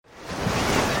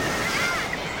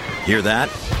Hear that?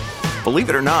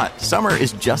 Believe it or not, summer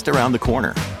is just around the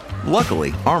corner.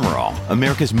 Luckily, Armor All,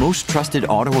 America's most trusted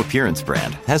auto appearance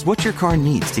brand, has what your car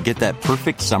needs to get that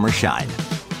perfect summer shine.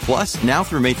 Plus, now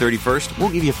through May 31st, we'll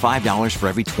give you $5 for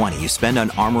every $20 you spend on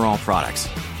Armor All products.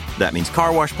 That means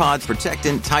car wash pods,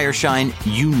 protectant, tire shine,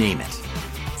 you name it.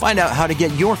 Find out how to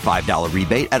get your $5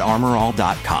 rebate at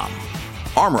armorall.com.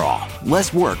 Armor All,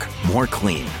 less work, more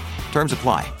clean. Terms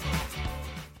apply.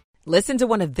 Listen to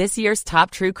one of this year's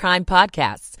top true crime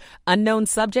podcasts. Unknown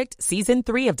Subject, Season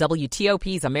 3 of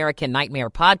WTOP's American Nightmare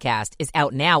podcast is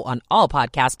out now on all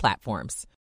podcast platforms.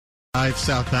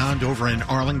 Southbound over in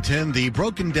Arlington, the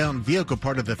broken down vehicle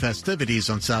part of the festivities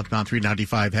on southbound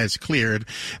 395 has cleared.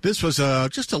 This was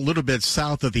just a little bit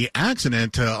south of the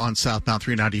accident on southbound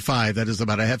 395. That is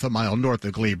about a half a mile north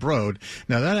of Glebe Road.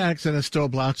 Now that accident still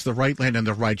blocks the right lane and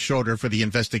the right shoulder for the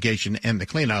investigation and the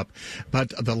cleanup,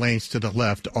 but the lanes to the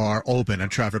left are open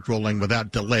and traffic rolling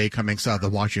without delay coming south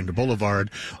of Washington Boulevard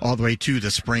all the way to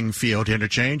the Springfield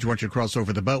interchange. Once you cross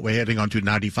over the Beltway heading onto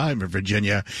 95 in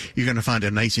Virginia, you're going to find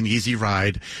a nice and easy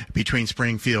ride between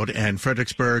Springfield and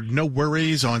Fredericksburg. No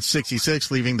worries on 66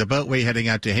 leaving the Beltway heading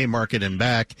out to Haymarket and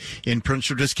back in Prince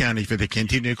George's County for the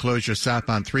continued closure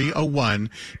southbound 301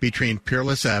 between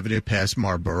Peerless Avenue past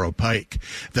Marlboro Pike.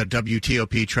 The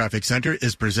WTOP Traffic Center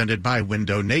is presented by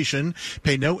Window Nation.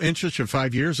 Pay no interest for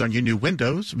 5 years on your new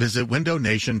windows. Visit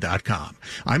windownation.com.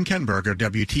 I'm Ken Berger,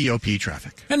 WTOP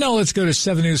Traffic. And now let's go to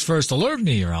 7 News First Alert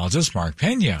meteorologist Mark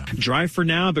Pena. Dry for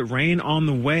now, but rain on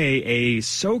the way. A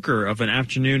soaker of an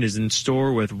afternoon is in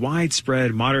store with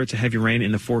widespread moderate to heavy rain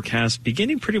in the forecast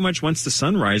beginning pretty much once the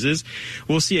sun rises.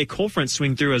 We'll see a cold front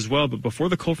swing through as well, but before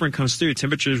the cold front comes through,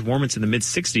 temperatures warm into the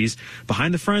mid-60s.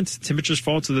 Behind the front, temperatures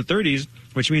fall to the 30s,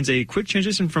 which means a quick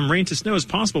transition from rain to snow is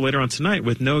possible later on tonight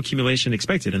with no accumulation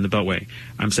expected in the Beltway.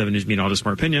 I'm 7 News meteorologist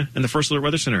Mark Pena in the First Alert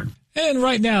Weather Center. And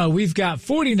right now, we've got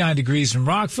 49 degrees in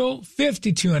Rockville,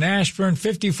 52 in Ashburn,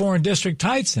 54 in District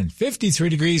Heights, and 53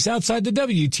 degrees outside the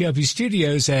WTOP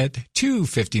studios at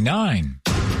 2:59.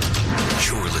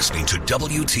 You're listening to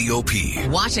WTOP,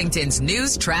 Washington's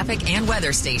news, traffic, and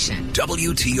weather station.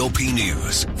 WTOP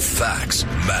News. Facts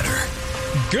matter.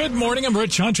 Good morning, I'm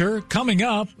Rich Hunter. Coming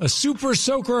up, a super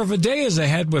soaker of a day is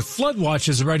ahead with flood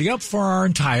watches already up for our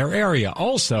entire area.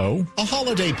 Also, a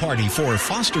holiday party for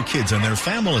foster kids and their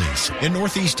families. In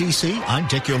Northeast D.C., I'm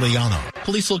Dick Iuliano.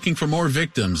 Police looking for more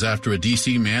victims after a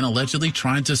D.C. man allegedly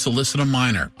tried to solicit a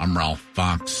minor. I'm Ralph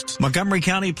Fox. Montgomery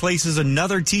County places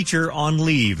another teacher on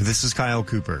leave. This is Kyle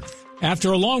Cooper.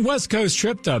 After a long West Coast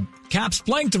trip, the Caps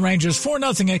blanked the Rangers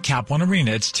 4-0 at Cap One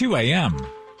Arena. It's 2 a.m.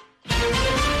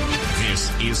 This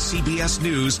is CBS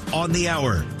News on the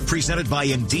Hour, presented by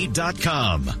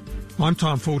Indeed.com. I'm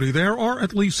Tom Foti. There are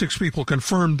at least 6 people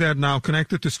confirmed dead now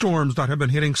connected to storms that have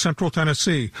been hitting central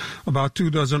Tennessee. About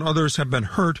 24 others have been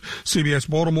hurt. CBS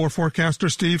Baltimore forecaster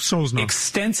Steve Sosna.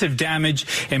 Extensive damage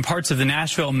in parts of the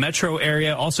Nashville metro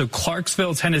area, also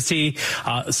Clarksville, Tennessee.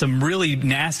 Some really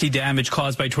nasty damage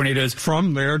caused by tornadoes.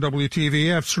 From there,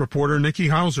 WTVF's reporter Nikki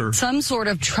Hauser. Some sort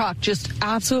of truck just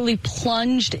absolutely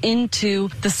plunged into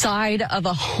the side of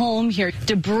a home here.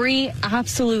 Debris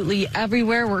absolutely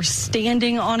everywhere. We're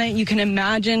standing on it. You can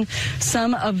imagine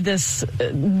some of this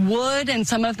wood and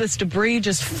some of this debris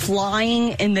just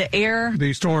flying in the air.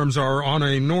 These storms are on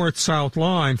a north-south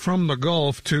line from the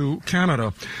Gulf to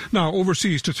Canada. Now,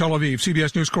 overseas to Tel Aviv,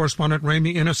 CBS News correspondent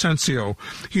Rami Inocencio.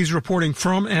 He's reporting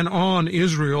from and on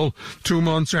Israel 2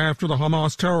 months after the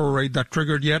Hamas terror raid that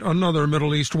triggered yet another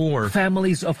Middle East war.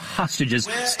 Families of hostages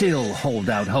still hold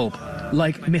out hope,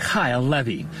 like Mikhail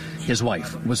Levy. His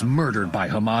wife was murdered by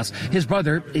Hamas. His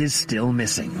brother is still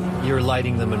missing. You're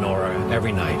lighting the menorah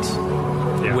every night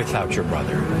without your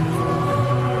brother.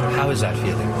 How is that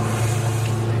feeling?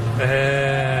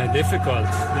 Difficult.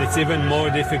 It's even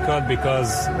more difficult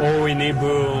because O in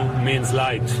Hebrew means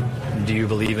light. Do you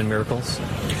believe in miracles?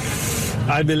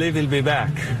 I believe he'll be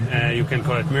back. You can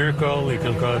call it miracle, you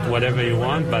can call it whatever you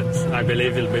want, but I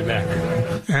believe he'll be back.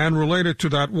 And related to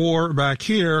that war back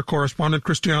here, correspondent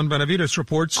Christian Benavides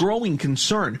reports growing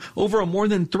concern over a more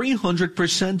than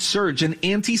 300% surge in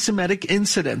anti-Semitic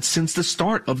incidents since the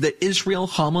start of the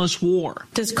Israel-Hamas war.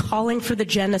 Does calling for the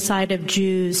genocide of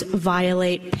Jews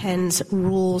violate Penn's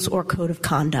rules or code of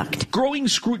conduct? Growing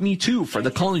scrutiny, too, for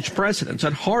the college presidents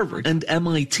at Harvard and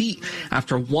MIT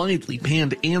after widely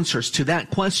panned answers to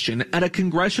that question at a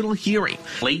congressional hearing.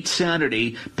 Late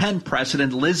Saturday, Penn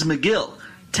President Liz McGill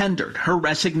tendered her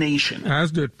resignation.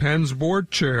 As did Penn's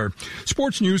board chair.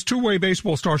 Sports news, two-way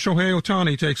baseball star Shohei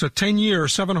Ohtani takes a 10-year,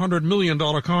 $700 million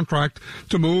contract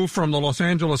to move from the Los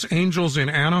Angeles Angels in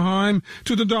Anaheim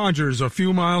to the Dodgers a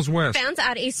few miles west. Fans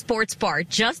at a sports bar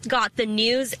just got the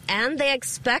news, and they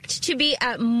expect to be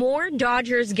at more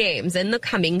Dodgers games in the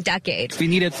coming decade. We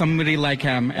needed somebody like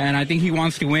him, and I think he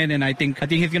wants to win, and I think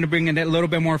he's going to bring in a little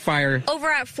bit more fire.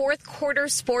 Over at Fourth Quarter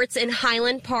Sports in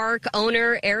Highland Park,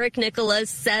 owner Eric Nicholas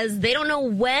says they don't know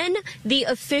when the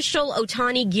official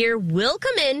Ohtani gear will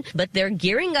come in, but they're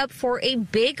gearing up for a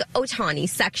big Ohtani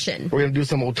section. We're going to do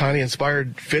some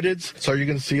Ohtani-inspired fitteds, so you're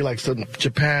going to see like some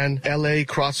Japan, LA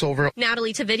crossover.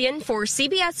 Natalie Tavidian for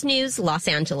CBS News, Los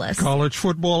Angeles. College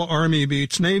football, Army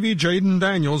beats Navy. Jaden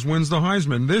Daniels wins the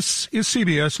Heisman. This is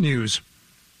CBS News.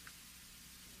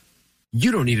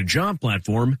 You don't need a job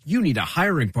platform, you need a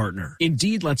hiring partner.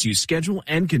 Indeed lets you schedule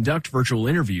and conduct virtual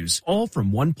interviews all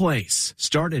from one place.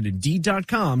 Start at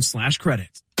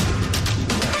Indeed.com/credit.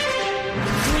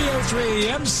 3:03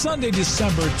 a.m. Sunday,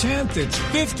 December 10th. It's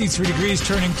 53 degrees,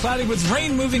 turning cloudy with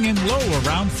rain moving in low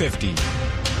around 50.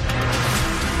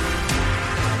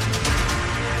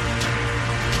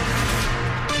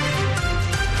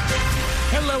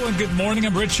 Hello and good morning.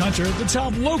 I'm Rich Hunter. The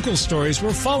top local stories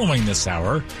we're following this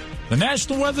hour. The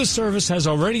National Weather Service has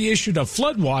already issued a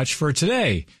flood watch for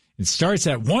today. It starts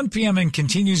at 1 p.m. and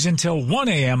continues until 1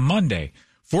 a.m. Monday.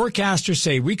 Forecasters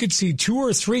say we could see 2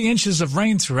 or 3 inches of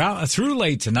rain through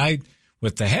late tonight,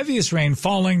 with the heaviest rain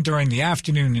falling during the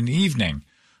afternoon and evening.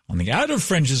 On the outer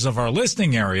fringes of our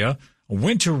listening area, a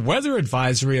winter weather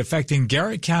advisory affecting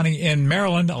Garrett County in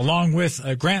Maryland, along with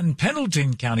Grant and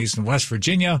Pendleton counties in West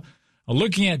Virginia, are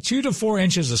looking at 2 to 4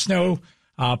 inches of snow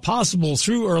possible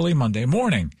through early Monday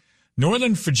morning.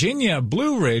 Northern Virginia,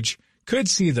 Blue Ridge, could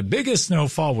see the biggest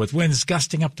snowfall with winds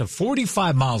gusting up to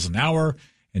 45 miles an hour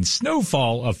and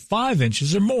snowfall of 5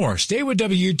 inches or more. Stay with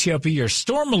WTOP, your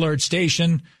storm alert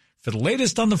station, for the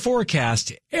latest on the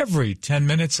forecast every 10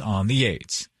 minutes on the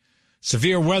 8s.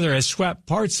 Severe weather has swept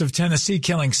parts of Tennessee,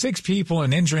 killing 6 people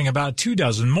and injuring about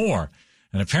 24 more.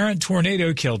 An apparent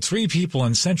tornado killed 3 people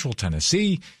in central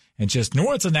Tennessee, and just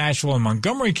north of Nashville in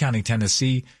Montgomery County,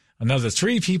 Tennessee, another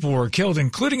 3 people were killed,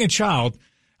 including a child,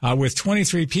 with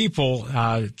 23 people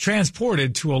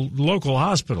transported to local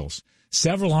hospitals.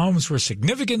 Several homes were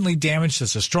significantly damaged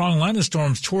as a strong line of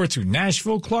storms tore through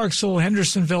Nashville, Clarksville,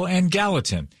 Hendersonville, and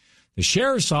Gallatin. The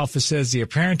sheriff's office says the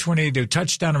apparent tornado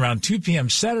touched down around 2 p.m.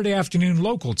 Saturday afternoon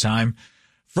local time.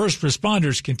 First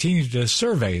responders continue to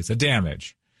survey the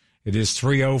damage. It is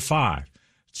 3:05.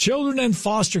 Children in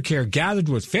foster care gathered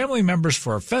with family members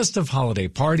for a festive holiday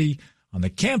party on the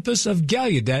campus of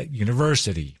Gallaudet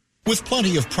University. With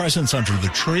plenty of presents under the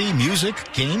tree, music,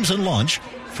 games, and lunch,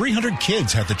 300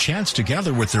 kids had the chance to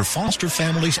gather with their foster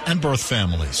families and birth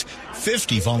families.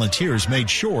 50 volunteers made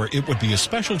sure it would be a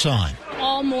special time.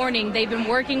 All morning, they've been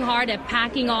working hard at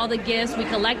packing all the gifts. We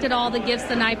collected all the gifts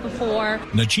the night before.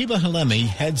 Najiba Halemi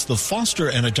heads the Foster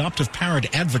and Adoptive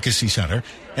Parent Advocacy Center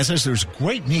and says there's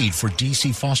great need for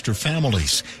D.C. foster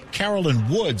families. Carolyn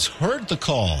Woods heard the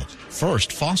call,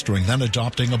 first fostering, then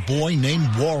adopting a boy named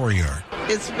Warrior.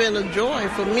 It's been a joy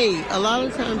for me. A lot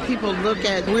of times people look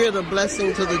at we're the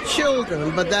blessing to the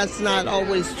children, but that's not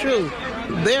always true.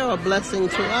 They're a blessing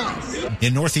to us.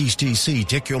 In Northeast D.C.,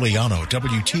 Dick Iuliano,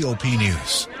 WTOP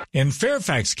News. In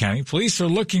Fairfax County, police are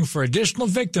looking for additional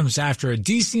victims after a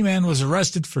D.C. man was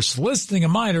arrested for soliciting a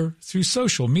minor through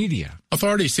social media.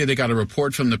 Authorities say they got a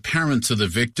report from the parents of the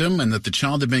victim and that the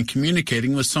child had been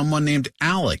communicating with someone named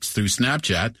Alex through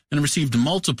Snapchat and received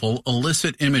multiple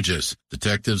illicit images.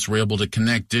 Detectives were able to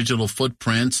connect digital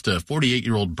footprints to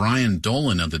 48-year-old Brian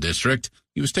Dolan of the district.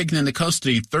 He was taken into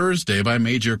custody Thursday by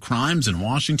Major Crimes and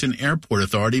Washington Airport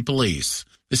Authority police.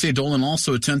 They say Dolan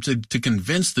also attempted to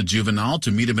convince the juvenile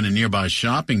to meet him in a nearby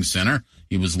shopping center.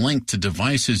 He was linked to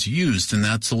devices used in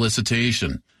that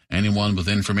solicitation. Anyone with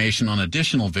information on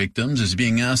additional victims is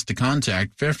being asked to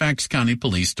contact Fairfax County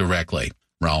Police directly.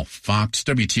 Ralph Fox,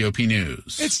 WTOP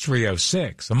News. It's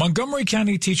 3:06. A Montgomery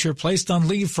County teacher placed on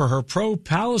leave for her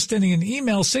pro-Palestinian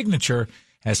email signature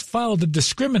has filed a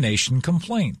discrimination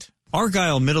complaint.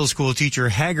 Argyle Middle School teacher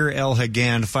Hagar El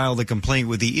Hagan filed a complaint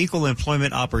with the Equal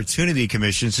Employment Opportunity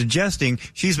Commission suggesting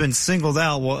she's been singled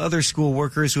out while other school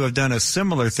workers who have done a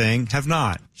similar thing have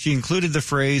not. She included the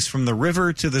phrase, "From the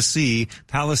river to the sea,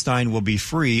 Palestine will be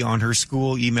free," on her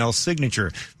school email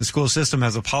signature. The school system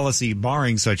has a policy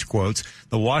barring such quotes.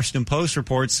 The Washington Post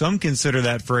reports some consider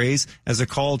that phrase as a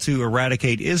call to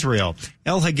eradicate Israel.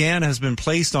 El Hagan has been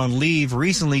placed on leave.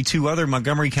 Recently, 2 other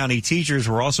Montgomery County teachers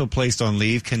were also placed on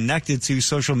leave connected reacted to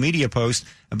social media posts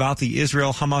about the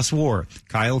Israel-Hamas war.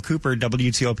 Kyle Cooper,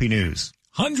 WTOP News.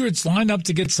 Hundreds line up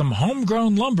to get some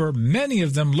homegrown lumber, many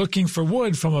of them looking for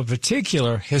wood from a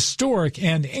particular historic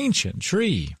and ancient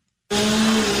tree.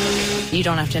 You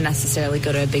don't have to necessarily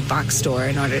go to a big box store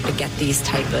in order to get these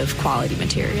type of quality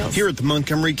materials. Here at the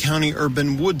Montgomery County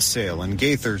Urban Wood Sale in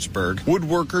Gaithersburg,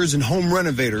 woodworkers and home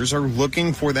renovators are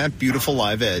looking for that beautiful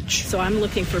live edge. So I'm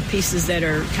looking for pieces that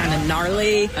are kind of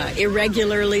gnarly,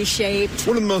 irregularly shaped.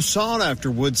 One of the most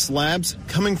sought-after wood slabs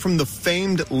coming from the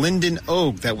famed linden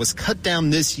oak that was cut down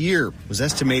this year was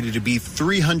estimated to be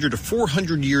 300 to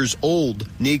 400 years old.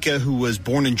 Nika, who was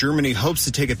born in Germany, hopes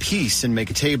to take a piece and make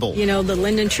a table. You know, the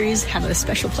linden trees have a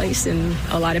special place in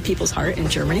a lot of people's heart in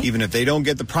Germany. Even if they don't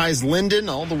get the prized linden,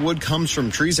 all the wood comes from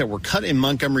trees that were cut in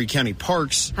Montgomery County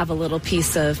parks. Have a little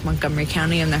piece of Montgomery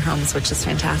County in their homes, which is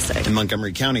fantastic. In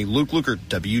Montgomery County, Luke Luker,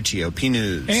 WTOP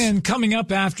News. And coming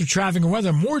up after traffic and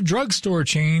weather, more drugstore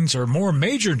chains or more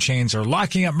major chains are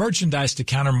locking up merchandise to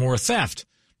counter more theft.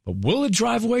 But will it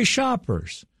drive away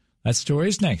shoppers? That story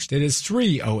is next. It is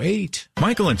 3:08.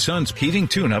 Michael & Son's heating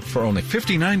tune-up for only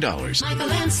 $59.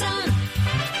 Michael & Son.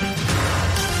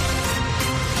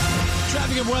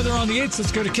 Traffic and weather on the 8th.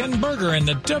 Let's go to Ken Berger in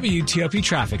the WTOP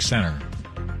Traffic Center.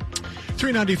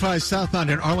 395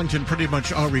 southbound in Arlington pretty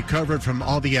much all recovered from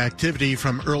all the activity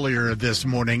from earlier this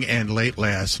morning and late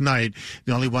last night.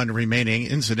 The only one remaining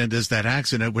incident is that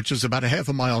accident, which is about a half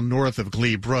a mile north of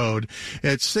Glebe Road.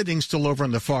 It's sitting still over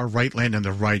on the far right lane and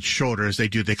the right shoulder as they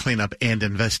do the cleanup and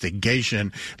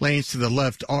investigation. Lanes to the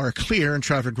left are clear and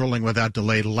traffic rolling without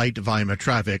delay, light volume of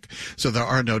traffic. So there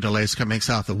are no delays coming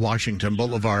south of Washington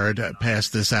Boulevard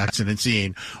past this accident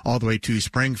scene. All the way to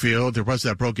Springfield, there was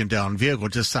that broken down vehicle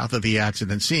just south of the accident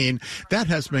scene. That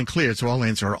has been cleared, so all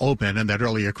lanes are open, and that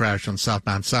earlier crash on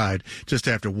southbound side just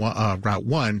after Route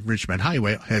 1, Richmond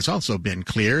Highway, has also been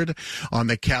cleared. On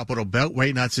the Capitol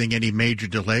Beltway, not seeing any major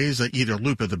delays at either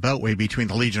loop of the Beltway between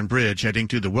the Legion Bridge heading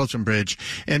to the Wilson Bridge,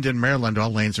 and in Maryland, all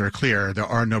lanes are clear. There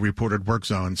are no reported work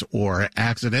zones or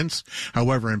accidents.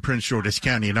 However, in Prince George's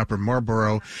County and Upper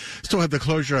Marlboro, still have the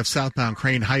closure of southbound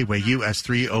Crane Highway, US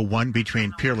 301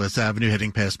 between Peerless Avenue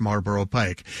heading past Marlboro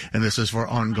Pike, and this is for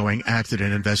ongoing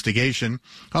accident investigation.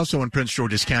 Also in Prince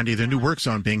George's County, the new work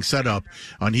zone being set up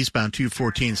on eastbound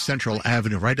 214 Central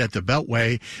Avenue right at the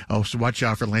Beltway. Also watch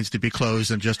out for lanes to be closed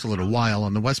in just a little while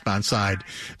on the westbound side.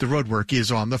 The road work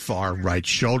is on the far right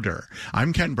shoulder.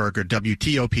 I'm Ken Berger,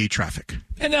 WTOP Traffic.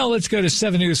 And now let's go to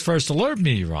 7 News First Alert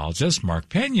meteorologist Mark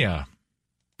Pena.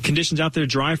 Conditions out there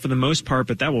dry for the most part,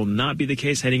 but that will not be the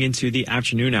case heading into the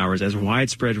afternoon hours as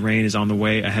widespread rain is on the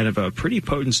way ahead of a pretty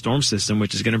potent storm system,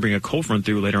 which is going to bring a cold front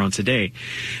through later on today.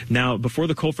 Now, before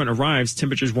the cold front arrives,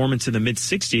 temperatures warm into the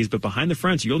mid-60s, but behind the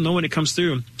front, you'll know when it comes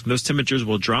through. Those temperatures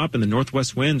will drop and the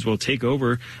northwest winds will take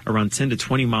over around 10 to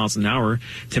 20 miles an hour.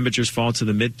 Temperatures fall to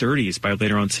the mid-30s by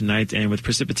later on tonight, and with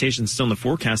precipitation still in the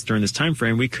forecast during this time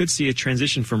frame, we could see a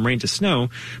transition from rain to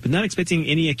snow, but not expecting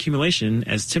any accumulation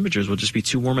as temperatures will just be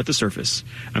too warm at the surface.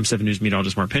 I'm 7 News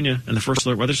meteorologist Mark Pena in the First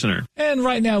Alert Weather Center. And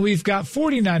right now we've got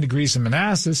 49 degrees in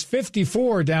Manassas,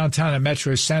 54 downtown at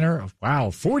Metro Center.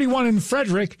 Wow, 41 in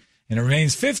Frederick, and it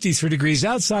remains 53 degrees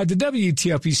outside the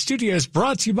WTOP studios,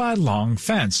 brought to you by Long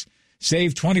Fence.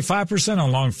 Save 25%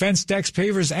 on Long Fence decks,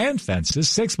 pavers, and fences.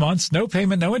 6 months, no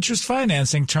payment, no interest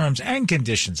financing. Terms and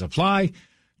conditions apply.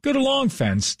 Go to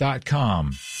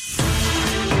longfence.com.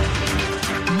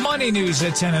 Money news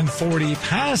at 10 and 40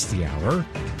 past the hour.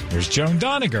 Here's Joan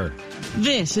Doniger.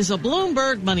 This is a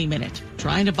Bloomberg Money Minute.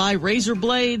 Trying to buy razor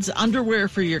blades, underwear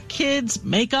for your kids,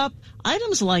 makeup,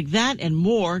 items like that and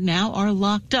more now are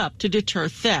locked up to deter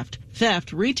theft.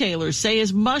 Theft, retailers say,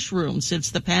 has mushroomed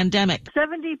since the pandemic.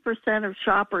 70% of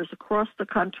shoppers across the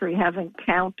country have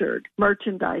encountered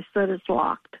merchandise that is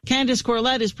locked. Candace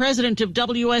Corlett is president of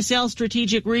WSL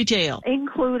Strategic Retail.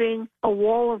 Including a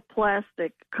wall of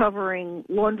plastic covering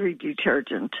laundry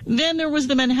detergent. Then there was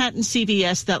the Manhattan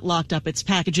CVS that locked up its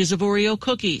packages of Oreo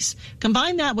cookies.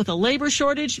 Combine that with a labor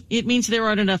shortage, it means there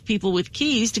aren't enough people with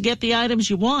keys to get the items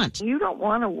you want. You don't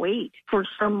want to wait for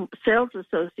some sales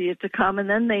associate to come and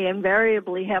then they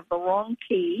invariably have the wrong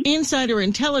key. Insider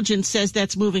intelligence says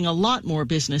that's moving a lot more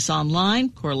business online.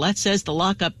 Corlett says the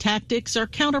lockup tactics are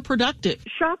counterproductive.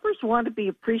 Shoppers want to be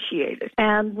appreciated.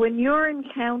 And when you're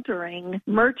encountering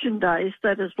merchandise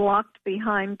that is locked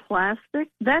behind plastic,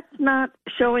 that's not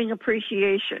showing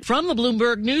appreciation. From the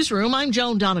Bloomberg Newsroom, I'm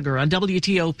Joan Doniger on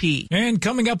WTOP. And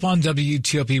coming up on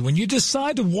WTOP, when you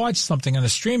decide to watch something on a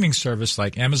streaming service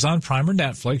like Amazon Prime or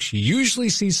Netflix, you usually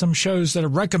see some shows that are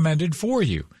recommended for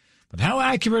you. But how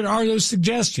accurate are those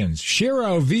suggestions? Shira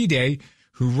Ovide,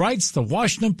 who writes the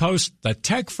Washington Post, the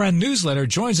Tech Friend newsletter,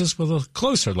 joins us with a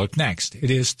closer look next. It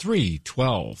is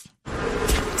 3:12.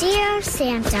 Dear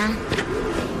Santa,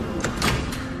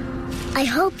 I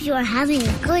hope you are having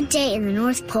a good day in the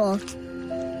North Pole.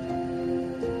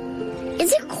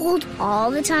 Is it cold all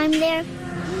the time there?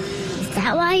 Is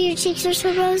that why your cheeks are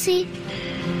so rosy?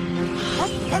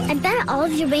 I bet all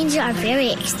of your reindeer are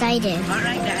very excited. All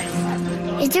right,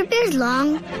 guys. Is your beard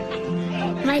long?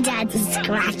 My dad's is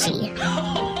scratchy.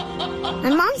 My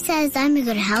mom says I'm a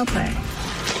good helper.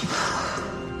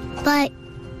 But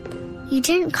you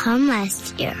didn't come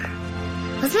last year.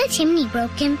 Was my chimney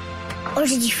broken? Or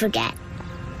did you forget?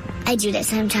 I do that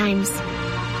sometimes.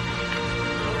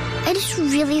 I just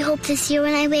really hope this year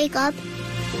when I wake up,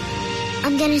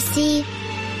 I'm gonna see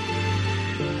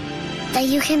that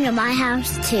you came to my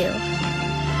house too.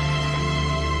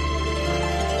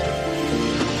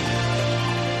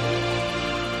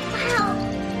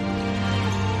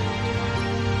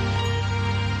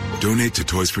 Donate to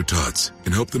Toys for Tots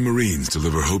and help the Marines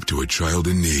deliver hope to a child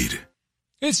in need.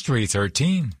 It's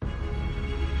 3:13.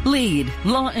 LEAD,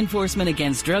 Law Enforcement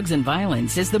Against Drugs and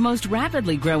Violence, is the most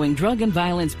rapidly growing drug and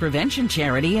violence prevention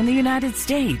charity in the United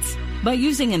States. By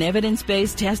using an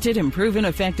evidence-based, tested, and proven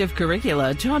effective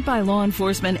curricula taught by law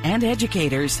enforcement and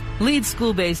educators, LEAD's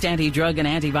school-based anti-drug and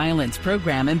anti-violence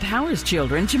program empowers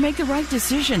children to make the right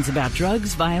decisions about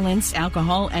drugs, violence,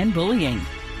 alcohol, and bullying.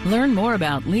 Learn more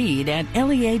about LEAD at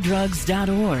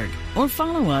leadrugs.org or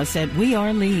follow us at We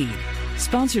Are LEAD.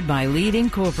 Sponsored by LEAD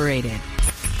Incorporated.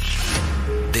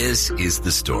 This is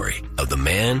the story of the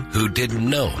man who didn't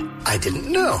know. I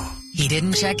didn't know. He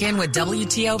didn't check in with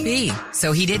WTOP,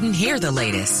 so he didn't hear the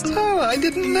latest. Oh, I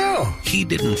didn't know. He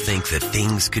didn't think that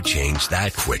things could change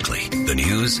that quickly. The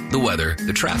news, the weather,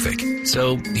 the traffic.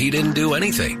 So he didn't do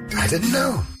anything. I didn't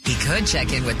know. He could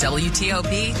check in with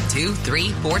WTOP 2,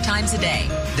 3, 4 times a day.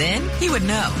 Then he would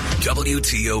know.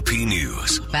 WTOP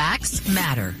News. Facts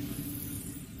matter.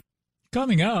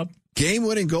 Coming up.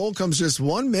 Game-winning goal comes just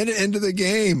 1 minute into the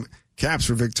game. Caps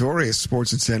were victorious.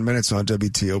 Sports in 10 minutes on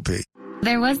WTOP.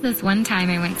 There was this one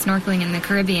time I went snorkeling in the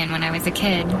Caribbean when I was a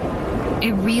kid.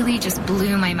 It really just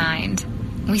blew my mind.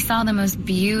 We saw the most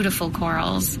beautiful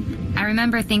corals. I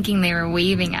remember thinking they were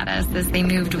waving at us as they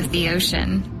moved with the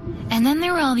ocean. And then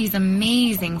there were all these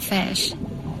amazing fish.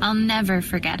 I'll never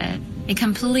forget it. It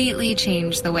completely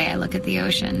changed the way I look at the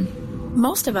ocean.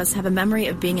 Most of us have a memory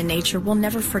of being in nature we'll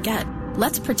never forget.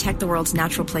 Let's protect the world's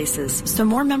natural places so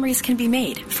more memories can be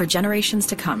made for generations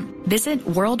to come. Visit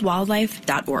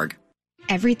worldwildlife.org.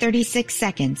 Every 36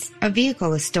 seconds, a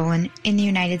vehicle is stolen in the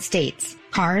United States.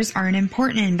 Cars are an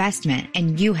important investment,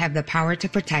 and you have the power to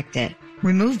protect it.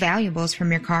 Remove valuables from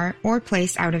your car or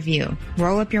place out of view.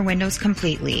 Roll up your windows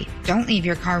completely. Don't leave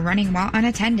your car running while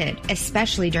unattended,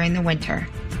 especially during the winter.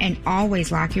 And always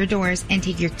lock your doors and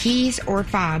take your keys or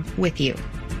fob with you.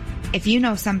 If you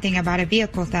know something about a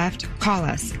vehicle theft, call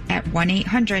us at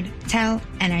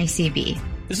 1-800-TEL-NICB.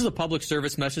 This is a public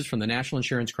service message from the National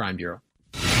Insurance Crime Bureau.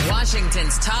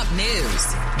 Washington's top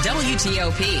news,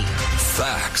 WTOP.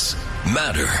 Facts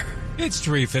matter. It's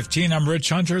 3:15. I'm Rich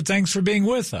Hunter. Thanks for being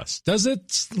with us. Does it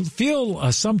feel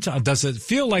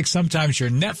like sometimes your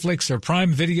Netflix or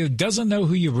Prime Video doesn't know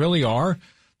who you really are?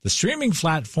 The streaming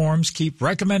platforms keep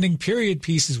recommending period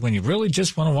pieces when you really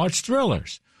just want to watch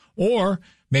thrillers. Or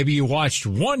maybe you watched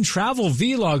one travel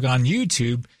vlog on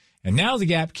YouTube, and now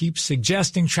the app keeps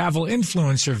suggesting travel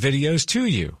influencer videos to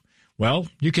you. Well,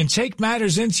 you can take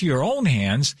matters into your own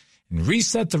hands and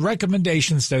reset the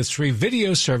recommendations those three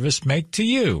video services make to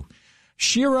you.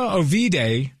 Shira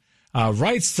Ovide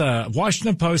writes the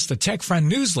Washington Post, the Tech Friend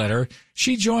newsletter.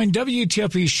 She joined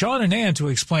WTOP's Sean and Ann to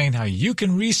explain how you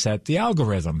can reset the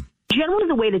algorithm. Generally,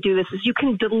 the way to do this is you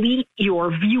can delete your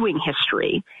viewing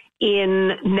history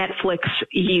in Netflix,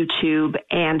 YouTube,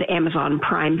 and Amazon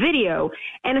Prime Video.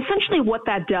 And essentially what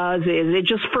that does is it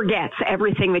just forgets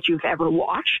everything that you've ever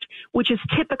watched, which is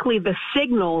typically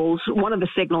one of the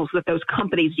signals that those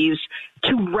companies use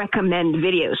to recommend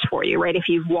videos for you, right? If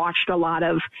you've watched a lot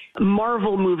of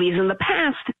Marvel movies in the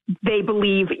past, they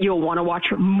believe you'll want to watch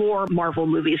more Marvel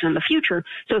movies in the future.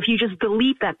 So if you just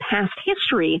delete that past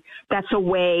history, that's a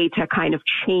way to kind of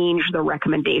change the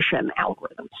recommendation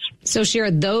algorithms. So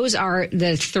Shira, those are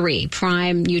the three,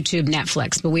 Prime, YouTube,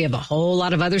 Netflix, but we have a whole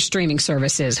lot of other streaming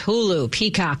services, Hulu,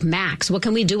 Peacock, Max. What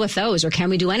can we do with those, or can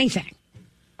we do anything?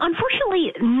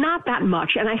 Unfortunately, not that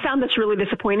much. And I found this really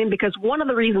disappointing because one of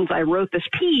the reasons I wrote this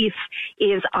piece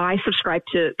is I subscribe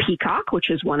to Peacock, which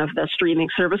is one of the streaming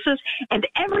services. And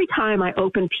every time I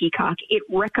open Peacock, it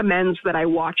recommends that I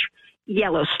watch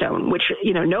Yellowstone, which,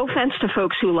 no offense to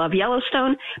folks who love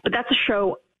Yellowstone, but that's a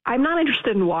show I'm not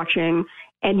interested in watching.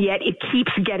 and yet it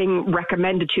keeps getting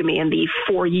recommended to me in the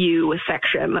For You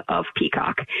section of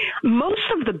Peacock. Most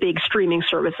of the big streaming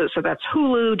services, so that's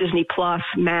Hulu, Disney Plus,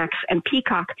 Max, and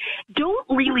Peacock, don't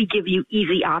really give you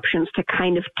easy options to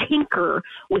kind of tinker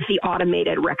with the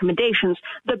automated recommendations.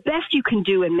 The best you can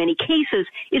do in many cases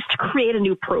is to create a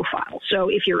new profile. So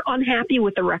if you're unhappy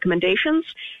with the recommendations,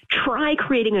 try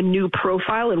creating a new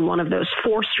profile in one of those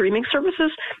 4 streaming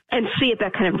services and see if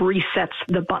that kind of resets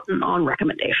the button on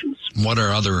recommendations. What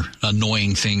are other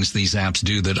annoying things these apps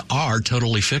do that are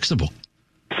totally fixable?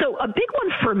 So a big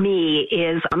one for me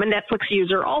is I'm a Netflix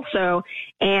user also,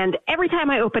 and every time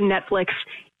I open Netflix,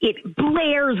 it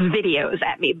blares videos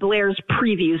at me, blares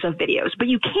previews of videos, but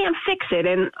you can't fix it.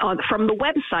 And from the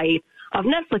website of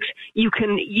Netflix, you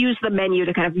can use the menu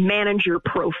to kind of manage your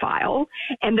profile.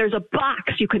 And there's a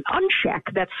box you can uncheck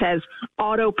that says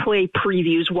autoplay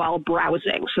previews while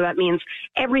browsing. So that means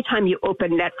every time you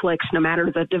open Netflix, no matter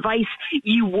the device,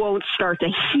 you won't start to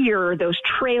hear those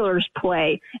trailers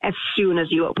play as soon as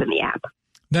you open the app.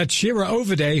 That's Shira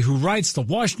Ovide, who writes the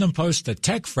Washington Post, the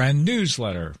Tech Friend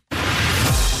newsletter.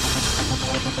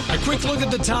 A quick look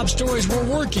at the top stories we're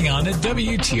working on at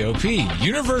WTOP.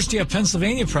 University of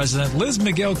Pennsylvania President Liz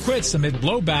Miguel quits amid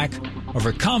blowback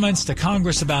over comments to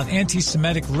Congress about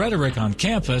anti-Semitic rhetoric on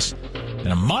campus. And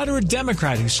a moderate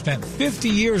Democrat who spent 50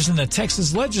 years in the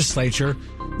Texas legislature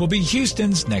will be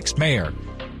Houston's next mayor.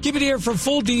 Keep it here for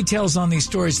full details on these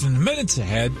stories in the minutes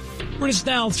ahead, where it's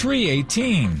now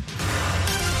 3:18.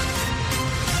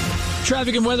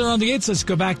 Traffic and weather on the 8s. Let's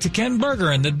go back to Ken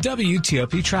Berger in the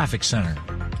WTOP Traffic Center.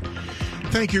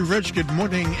 Thank you, Rich. Good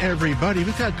morning, everybody.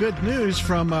 We've got good news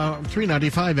from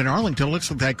 395 in Arlington. Looks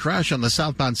like that crash on the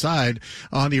southbound side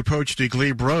on the approach to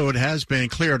Glebe Road has been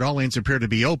cleared. All lanes appear to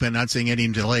be open. Not seeing any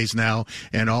delays now,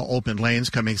 and all open lanes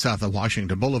coming south of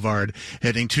Washington Boulevard,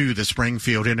 heading to the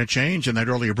Springfield interchange. And that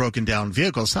earlier broken down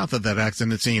vehicle south of that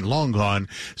accident scene, long gone.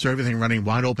 So everything running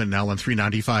wide open now on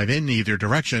 395 in either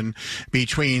direction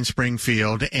between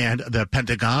Springfield and the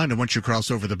Pentagon. And once you cross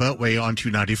over the Beltway on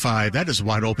 295, that is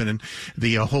wide open. And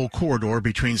the whole corridor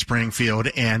between Springfield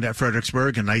and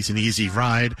Fredericksburg, a nice and easy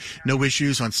ride. No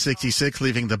issues on 66,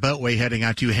 leaving the Beltway heading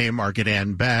out to Haymarket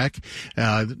and back.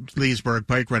 Leesburg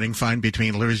Pike running fine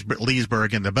between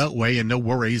Leesburg and the Beltway, and no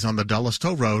worries on the Dulles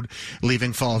Toll Road,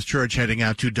 leaving Falls Church heading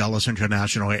out to Dulles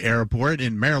International Airport.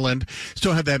 In Maryland,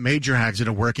 still have that major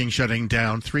accident working, shutting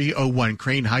down 301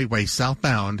 Crane Highway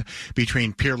southbound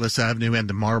between Peerless Avenue and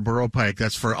the Marlboro Pike.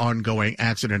 That's for ongoing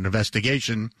accident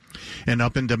investigation. And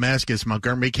up in Damascus,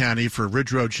 Montgomery County, for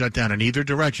Ridge Road shut down in either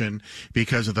direction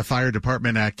because of the fire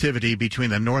department activity between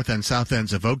the north and south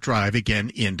ends of Oak Drive,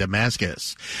 again in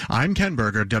Damascus. I'm Ken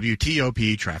Berger,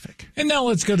 WTOP Traffic. And now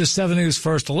let's go to 7 News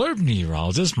First Alert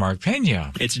meteorologist Mark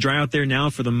Pena. It's dry out there now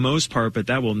for the most part, but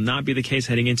that will not be the case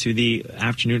heading into the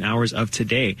afternoon hours of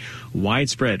today.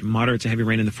 Widespread moderate to heavy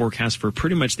rain in the forecast for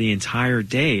pretty much the entire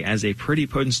day as a pretty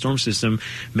potent storm system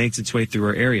makes its way through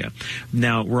our area.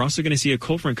 Now, we're also going to see a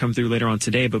cold front come through later on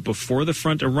today, but before the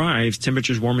front arrives,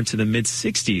 temperatures warm into the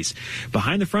mid-60s.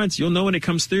 Behind the fronts, you'll know when it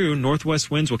comes through,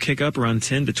 northwest winds will kick up around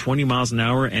 10 to 20 miles an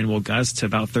hour and will gust to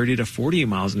about 30 to 40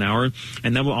 miles an hour,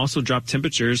 and that will also drop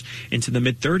temperatures into the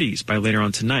mid-30s by later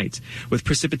on tonight. With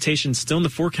precipitation still in the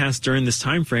forecast during this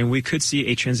time frame, we could see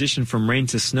a transition from rain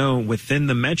to snow within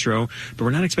the metro, but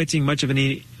we're not expecting much of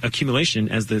any accumulation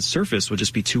as the surface will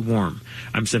just be too warm.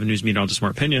 I'm 7 News meteorologist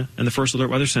Mark Pena in the First Alert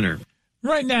Weather Center.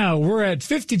 Right now, we're at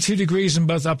 52 degrees in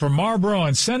both Upper Marlboro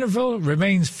and Centerville. It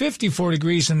remains 54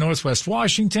 degrees in Northwest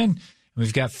Washington.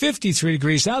 We've got 53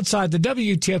 degrees outside the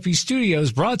WTOP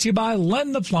studios, brought to you by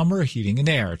Len the Plumber Heating and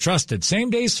Air. Trusted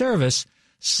same-day service,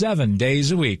 7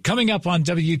 days a week. Coming up on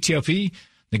WTOP,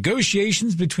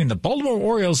 negotiations between the Baltimore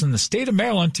Orioles and the state of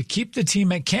Maryland to keep the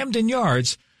team at Camden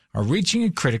Yards are reaching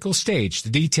a critical stage. The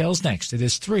details next. It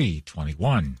is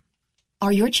 3:21.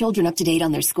 Are your children up to date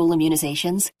on their school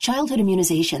immunizations? Childhood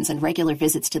immunizations and regular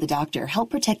visits to the doctor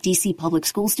help protect D.C. public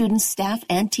school students, staff,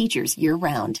 and teachers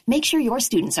year-round. Make sure your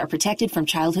students are protected from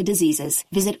childhood diseases.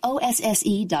 Visit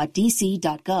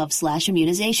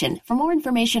osse.dc.gov/immunization for more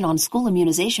information on school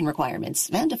immunization requirements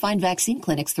and to find vaccine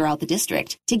clinics throughout the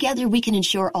district. Together, we can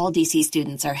ensure all D.C.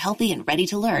 students are healthy and ready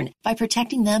to learn by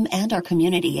protecting them and our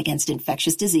community against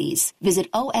infectious disease. Visit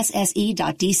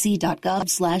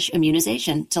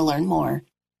osse.dc.gov/immunization to learn more.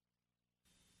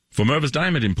 For Mervis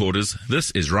Diamond Importers,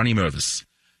 this is Ronnie Mervis.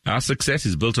 Our success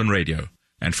is built on radio,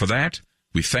 and for that,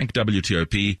 we thank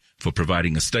WTOP for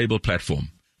providing a stable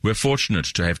platform. We're fortunate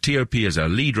to have TOP as our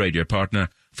lead radio partner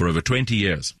for over 20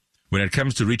 years. When it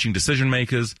comes to reaching decision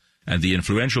makers and the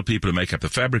influential people who make up the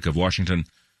fabric of Washington,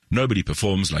 nobody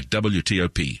performs like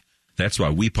WTOP. That's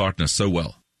why we partner so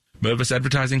well. Mervis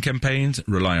advertising campaigns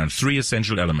rely on 3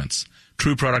 essential elements: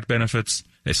 true product benefits,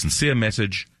 a sincere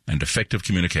message, and effective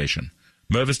communication.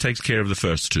 Mervis takes care of the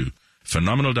first 2,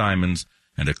 phenomenal diamonds,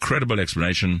 and a credible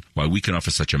explanation why we can offer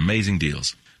such amazing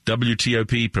deals.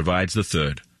 WTOP provides the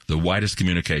third, the widest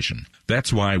communication.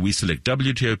 That's why we select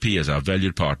WTOP as our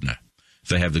valued partner.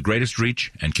 They have the greatest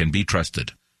reach and can be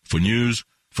trusted. For news,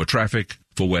 for traffic,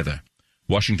 for weather.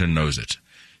 Washington knows it.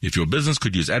 If your business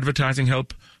could use advertising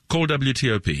help, call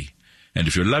WTOP. And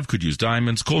if your love could use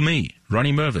diamonds, call me,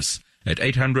 Ronnie Mervis, at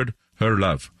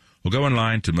 800-HER-LOVE, or go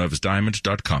online to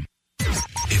mervisdiamond.com.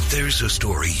 If there's a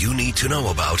story you need to know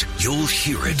about, you'll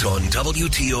hear it on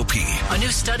WTOP. A new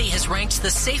study has ranked the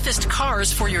safest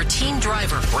cars for your teen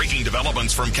driver. Breaking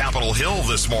developments from Capitol Hill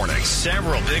this morning.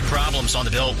 Several big problems on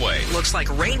the Beltway. Looks like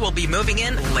rain will be moving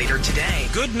in later today.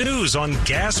 Good news on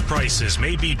gas prices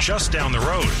may be just down the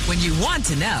road. When you want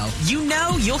to know,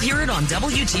 you'll hear it on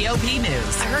WTOP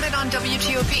News. I heard it on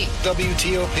WTOP.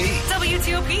 WTOP.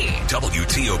 WTOP.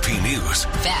 WTOP News.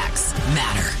 Facts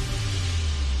matter.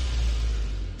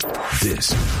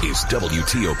 This is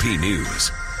WTOP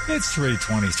News. It's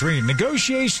 3:23.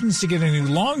 Negotiations to get a new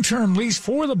long-term lease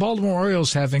for the Baltimore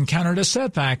Orioles have encountered a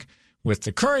setback, with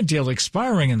the current deal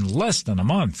expiring in less than a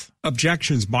month.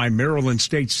 Objections by Maryland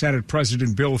State Senate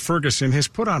President Bill Ferguson has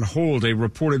put on hold a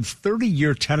reported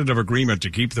 30-year tentative agreement to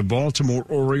keep the Baltimore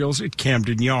Orioles at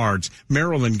Camden Yards.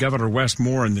 Maryland Governor Wes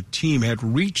Moore and the team had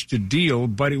reached a deal,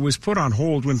 but it was put on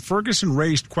hold when Ferguson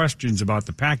raised questions about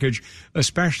the package,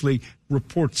 especially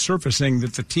reports surfacing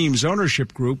that the team's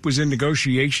ownership group was in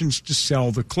negotiations to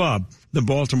sell the club. The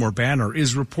Baltimore Banner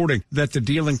is reporting that the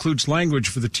deal includes language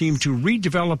for the team to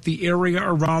redevelop the area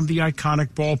around the iconic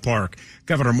ballpark.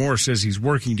 Governor Moore says he's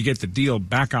working to get the deal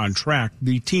back on track.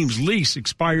 The team's lease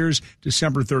expires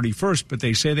December 31st, but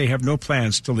they say they have no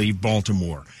plans to leave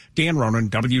Baltimore. Dan Ronan,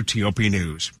 WTOP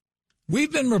News.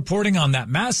 We've been reporting on that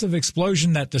massive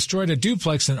explosion that destroyed a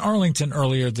duplex in Arlington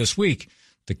earlier this week.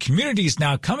 The community is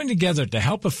now coming together to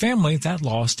help a family that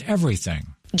lost everything.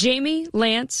 Jamie,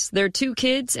 Lance, their 2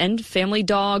 kids, and family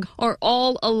dog are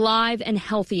all alive and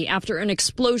healthy after an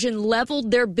explosion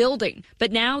leveled their building.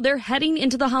 But now they're heading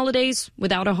into the holidays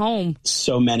without a home.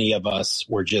 So many of us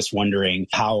were just wondering,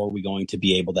 how are we going to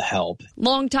be able to help?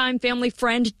 Longtime family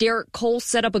friend Derek Cole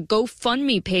set up a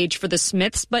GoFundMe page for the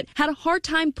Smiths, but had a hard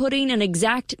time putting an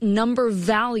exact number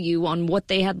value on what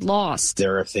they had lost.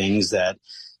 There are things that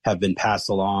have been passed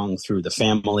along through the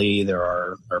family. There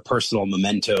are personal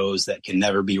mementos that can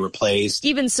never be replaced.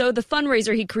 Even so, the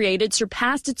fundraiser he created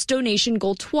surpassed its donation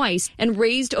goal twice and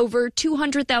raised over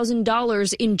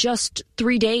 $200,000 in just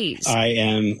 3 days. I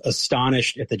am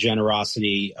astonished at the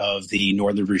generosity of the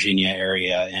Northern Virginia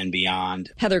area and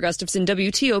beyond. Heather Gustafson,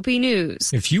 WTOP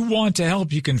News. If you want to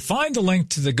help, you can find the link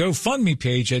to the GoFundMe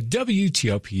page at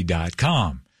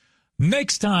WTOP.com.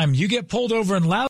 Next time you get pulled over in loud